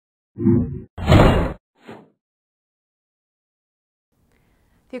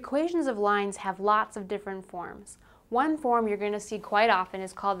The equations of lines have lots of different forms. One form you're going to see quite often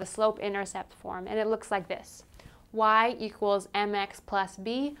is called the slope-intercept form, and it looks like this. Y equals mx plus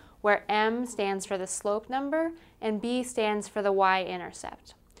b, where m stands for the slope number and b stands for the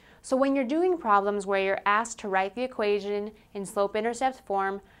y-intercept. So when you're doing problems where you're asked to write the equation in slope-intercept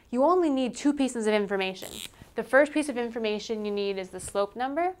form, you only need two pieces of information. The first piece of information you need is the slope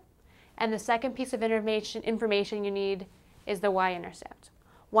number, and the second piece of information you need is the y-intercept.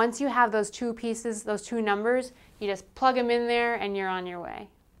 Once you have those two pieces, those two numbers, you just plug them in there and you're on your way.